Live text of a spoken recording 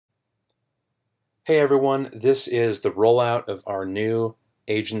Hey everyone, this is the rollout of our new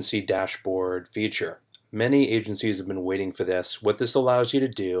agency dashboard feature. Many agencies have been waiting for this. What this allows you to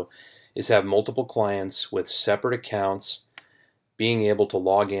do is have multiple clients with separate accounts being able to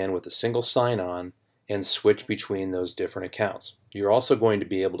log in with a single sign-on and switch between those different accounts. You're also going to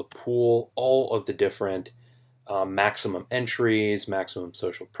be able to pool all of the different maximum entries, maximum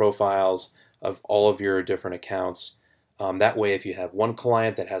social profiles of all of your different accounts. That way, if you have one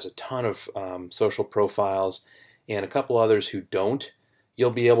client that has a ton of social profiles and a couple others who don't, you'll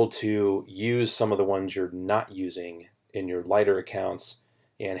be able to use some of the ones you're not using in your lighter accounts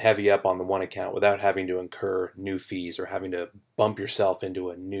and heavy up on the one account without having to incur new fees or having to bump yourself into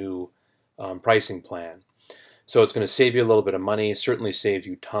a new pricing plan. So it's going to save you a little bit of money, certainly save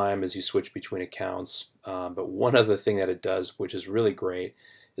you time as you switch between accounts. But one other thing that it does, which is really great,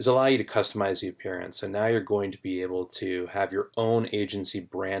 is allow you to customize the appearance. And now you're going to be able to have your own agency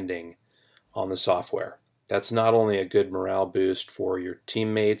branding on the software. That's not only a good morale boost for your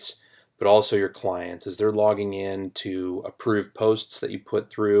teammates, but also your clients as they're logging in to approve posts that you put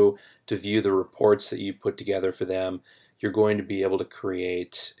through, to view the reports that you put together for them. You're going to be able to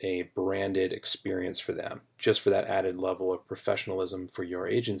create a branded experience for them, just for that added level of professionalism for your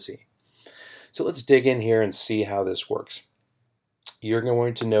agency. So let's dig in here and see how this works. You're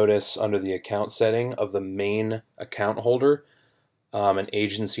going to notice under the account setting of the main account holder, an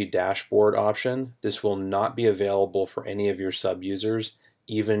agency dashboard option. This will not be available for any of your sub-users,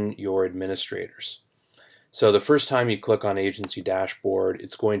 even your administrators. So the first time you click on agency dashboard,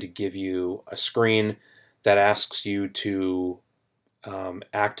 it's going to give you a screen that asks you to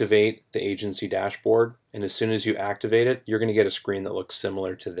activate the agency dashboard. And as soon as you activate it, you're going to get a screen that looks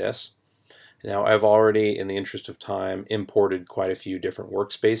similar to this. Now, I've already, in the interest of time, imported quite a few different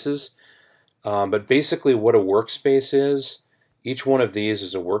workspaces. But basically what a workspace is, each one of these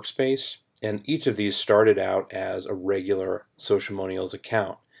is a workspace, and each of these started out as a regular Sociamonials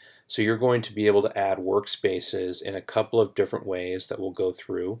account. So you're going to be able to add workspaces in a couple of different ways that we'll go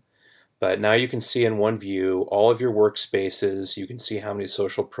through. But now you can see in one view all of your workspaces. You can see how many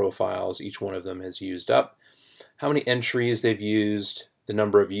social profiles each one of them has used up, how many entries they've used, the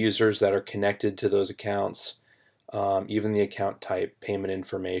number of users that are connected to those accounts, even the account type, payment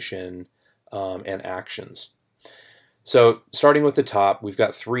information, and actions. So starting with the top, we've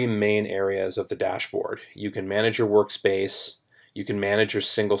got three main areas of the dashboard. You can manage your workspace, you can manage your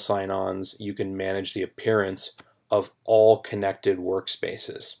single sign-ons, you can manage the appearance of all connected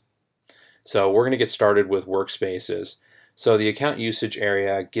workspaces. So we're going to get started with workspaces. So the account usage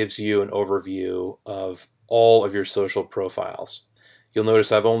area gives you an overview of all of your social profiles. You'll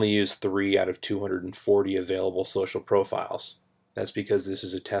notice I've only used 3 out of 240 available social profiles. That's because this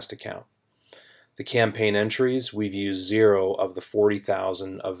is a test account. The campaign entries, we've used 0 of the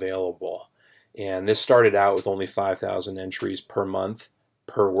 40,000 available. And this started out with only 5,000 entries per month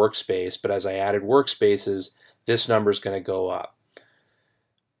per workspace, but as I added workspaces, this number is going to go up.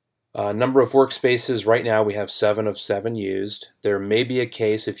 Number of workspaces, right now we have 7 of 7 used. There may be a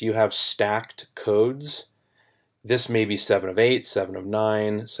case if you have stacked codes. This may be 7 of 8, 7 of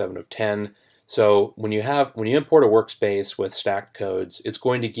 9, 7 of 10. So when you import a workspace with stacked codes, it's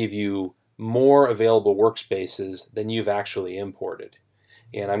going to give you more available workspaces than you've actually imported.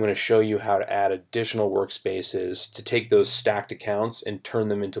 And I'm going to show you how to add additional workspaces to take those stacked accounts and turn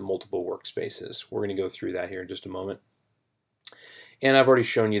them into multiple workspaces. We're going to go through that here in just a moment. And I've already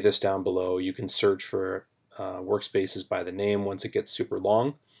shown you this down below. You can search for workspaces by the name once it gets super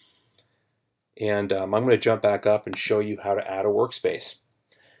long. And I'm going to jump back up and show you how to add a workspace.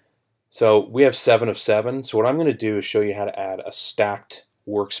 So we have 7 of 7. So what I'm going to do is show you how to add a stacked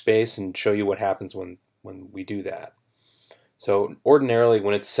workspace and show you what happens when we do that. So ordinarily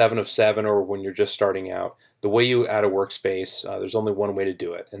when it's 7 of 7 or when you're just starting out, the way you add a workspace, there's only one way to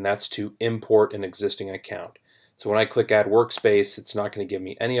do it, and that's to import an existing account. So when I click add workspace, it's not going to give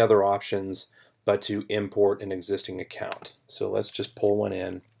me any other options but to import an existing account. So let's just pull one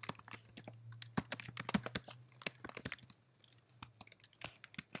in.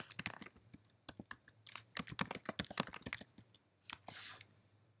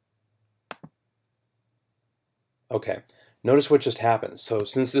 Okay, notice what just happened. So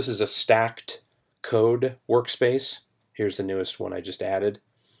since this is a stacked code workspace, here's the newest one I just added,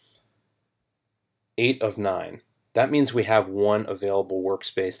 8 of 9. That means we have one available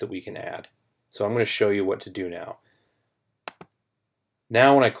workspace that we can add. So I'm going to show you what to do now.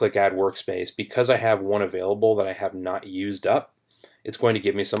 Now when I click add workspace, because I have one available that I have not used up, it's going to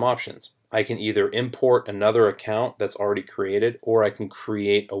give me some options. I can either import another account that's already created, or I can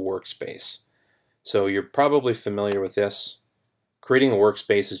create a workspace. So you're probably familiar with this. Creating a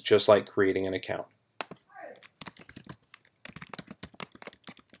workspace is just like creating an account.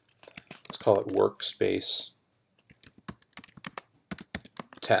 Let's call it Workspace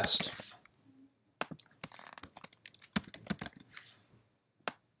Test.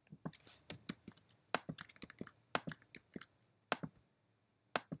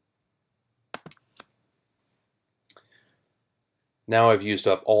 Now I've used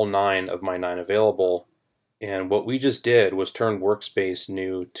up all 9 of my 9 available, and what we just did was turn Workspace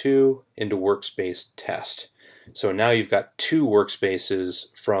New 2 into Workspace Test. So now you've got 2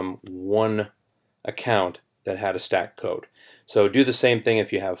 workspaces from one account that had a stacked code. So do the same thing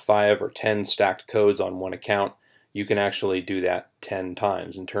if you have 5 or 10 stacked codes on one account. You can actually do that 10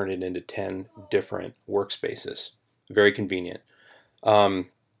 times and turn it into 10 different workspaces. Very convenient.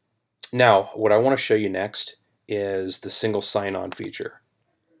 Now, what I want to show you next is the single sign-on feature.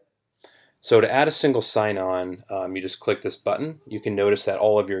 So to add a single sign-on, you just click this button. You can notice that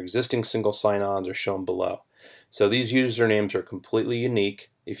all of your existing single sign-ons are shown below. So these usernames are completely unique.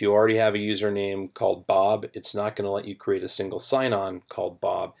 If you already have a username called Bob, it's not going to let you create a single sign-on called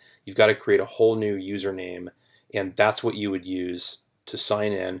Bob. You've got to create a whole new username, and that's what you would use to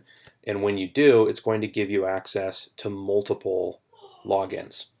sign in. And when you do, it's going to give you access to multiple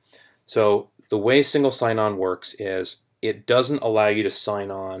logins. So the way single sign-on works is it doesn't allow you to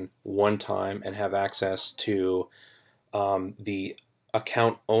sign on one time and have access to the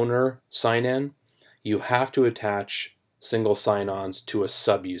account owner sign-in. You have to attach single sign-ons to a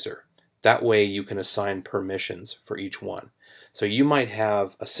sub-user. That way you can assign permissions for each one. So you might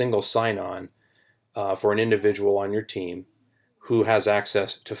have a single sign-on for an individual on your team who has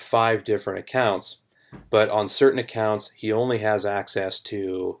access to 5 different accounts, but on certain accounts he only has access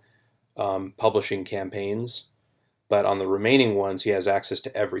to publishing campaigns, but on the remaining ones he has access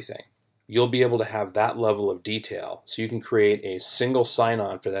to everything. You'll be able to have that level of detail, so you can create a single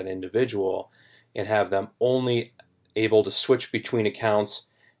sign-on for that individual and have them only able to switch between accounts,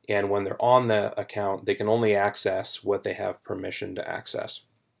 and when they're on the account they can only access what they have permission to access.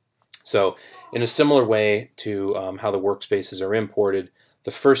 So in a similar way to how the workspaces are imported,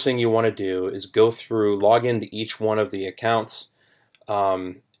 the first thing you want to do is go through, log into each one of the accounts,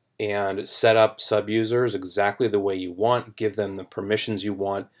 and set up sub-users exactly the way you want, give them the permissions you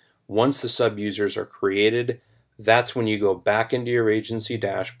want. Once the sub-users are created, that's when you go back into your agency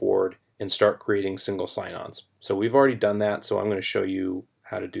dashboard and start creating single sign-ons. So we've already done that, so I'm going to show you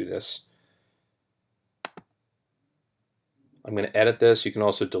how to do this. I'm going to edit this. You can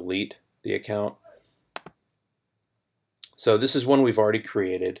also delete the account. So this is one we've already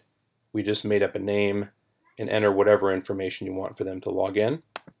created. We just made up a name and enter whatever information you want for them to log in.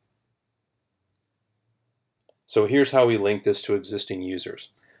 So here's how we link this to existing users.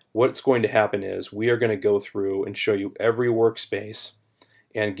 What's going to happen is we are going to go through and show you every workspace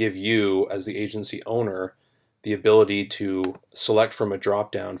and give you, as the agency owner, the ability to select from a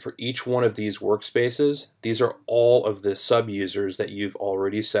drop-down for each one of these workspaces. These are all of the sub-users that you've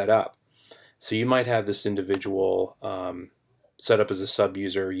already set up. So you might have this individual set up as a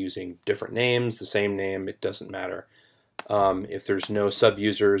sub-user using different names, the same name, it doesn't matter. If there's no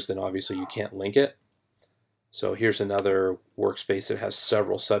sub-users, then obviously you can't link it. So here's another workspace that has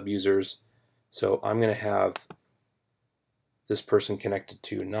several sub-users. So I'm going to have this person connected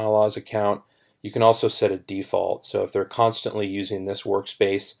to Nala's account. You can also set a default. So if they're constantly using this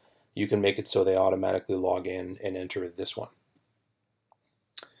workspace, you can make it so they automatically log in and enter this one.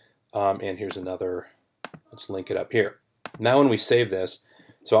 And here's another, let's link it up here. Now when we save this,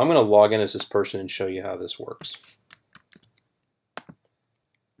 so I'm going to log in as this person and show you how this works.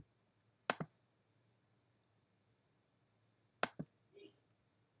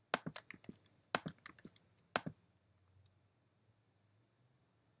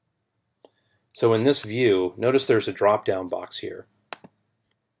 So in this view, notice there's a drop-down box here.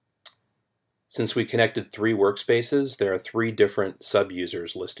 Since we connected 3 workspaces, there are 3 different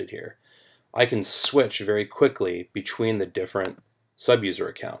sub-users listed here. I can switch very quickly between the different sub-user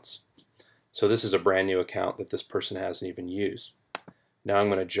accounts. So this is a brand new account that this person hasn't even used. Now I'm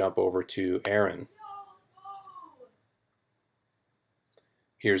going to jump over to Aaron.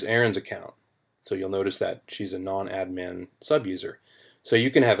 Here's Aaron's account. So you'll notice that she's a non-admin sub-user. So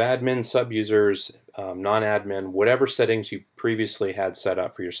you can have admin, sub-users, non-admin, whatever settings you previously had set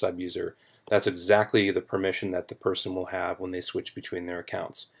up for your sub-user. That's exactly the permission that the person will have when they switch between their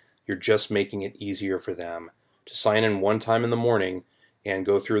accounts. You're just making it easier for them to sign in one time in the morning and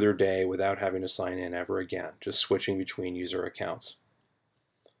go through their day without having to sign in ever again, just switching between user accounts.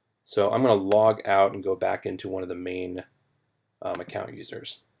 So I'm going to log out and go back into one of the main account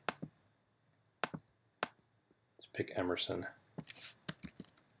users. Let's pick Emerson.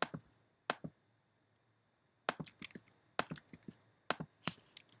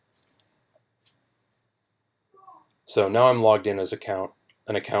 So now I'm logged in as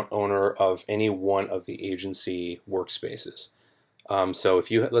an account owner of any one of the agency workspaces. So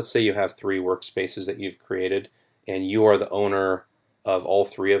if let's say you have 3 workspaces that you've created and you are the owner of all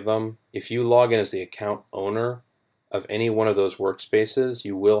 3 of them, if you log in as the account owner of any one of those workspaces,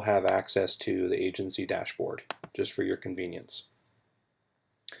 you will have access to the agency dashboard, just for your convenience.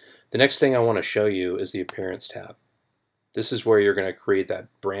 The next thing I want to show you is the Appearance tab. This is where you're going to create that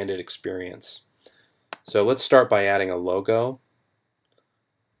branded experience. So let's start by adding a logo.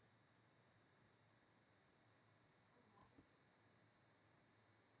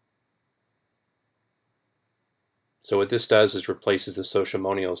 So what this does is replaces the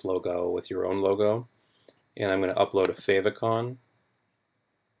Sociamonials logo with your own logo. And I'm going to upload a favicon.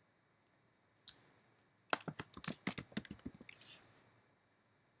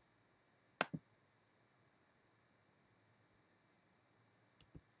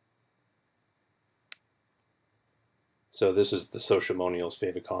 So this is the Sociamonials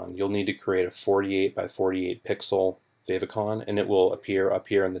favicon. You'll need to create a 48 by 48 pixel favicon, and it will appear up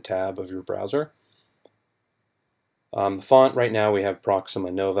here in the tab of your browser. The font right now we have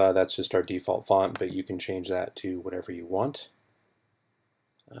Proxima Nova. That's just our default font, but you can change that to whatever you want.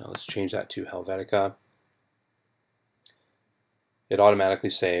 Let's change that to Helvetica. It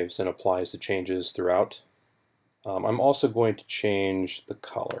automatically saves and applies the changes throughout. I'm also going to change the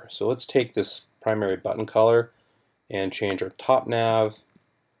color. So let's take this primary button color and change our top nav,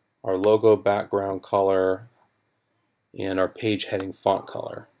 our logo background color, and our page heading font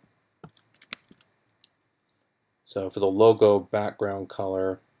color. So for the logo background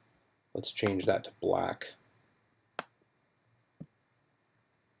color, let's change that to black.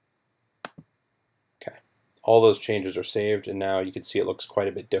 Okay, all those changes are saved, and now you can see it looks quite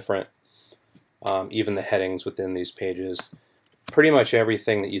a bit different. Even the headings within these pages, pretty much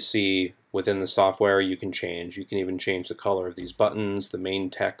everything that you see within the software you can change. You can even change the color of these buttons, the main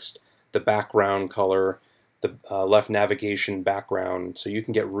text, the background color, the left navigation background, so you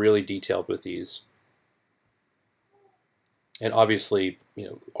can get really detailed with these. And obviously,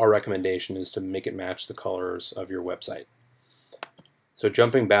 our recommendation is to make it match the colors of your website. So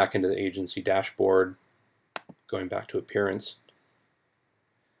jumping back into the agency dashboard, going back to Appearance,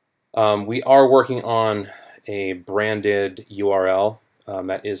 we are working on a branded URL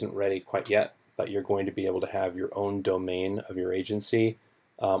that isn't ready quite yet, but you're going to be able to have your own domain of your agency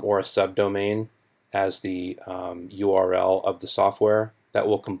or a subdomain as the URL of the software that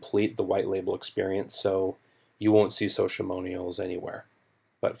will complete the white label experience, so you won't see Sociamonials anywhere.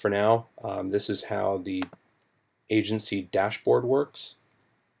 But for now, this is how the agency dashboard works.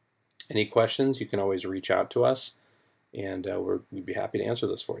 Any questions, you can always reach out to us, and we'd be happy to answer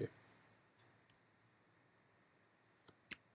those for you.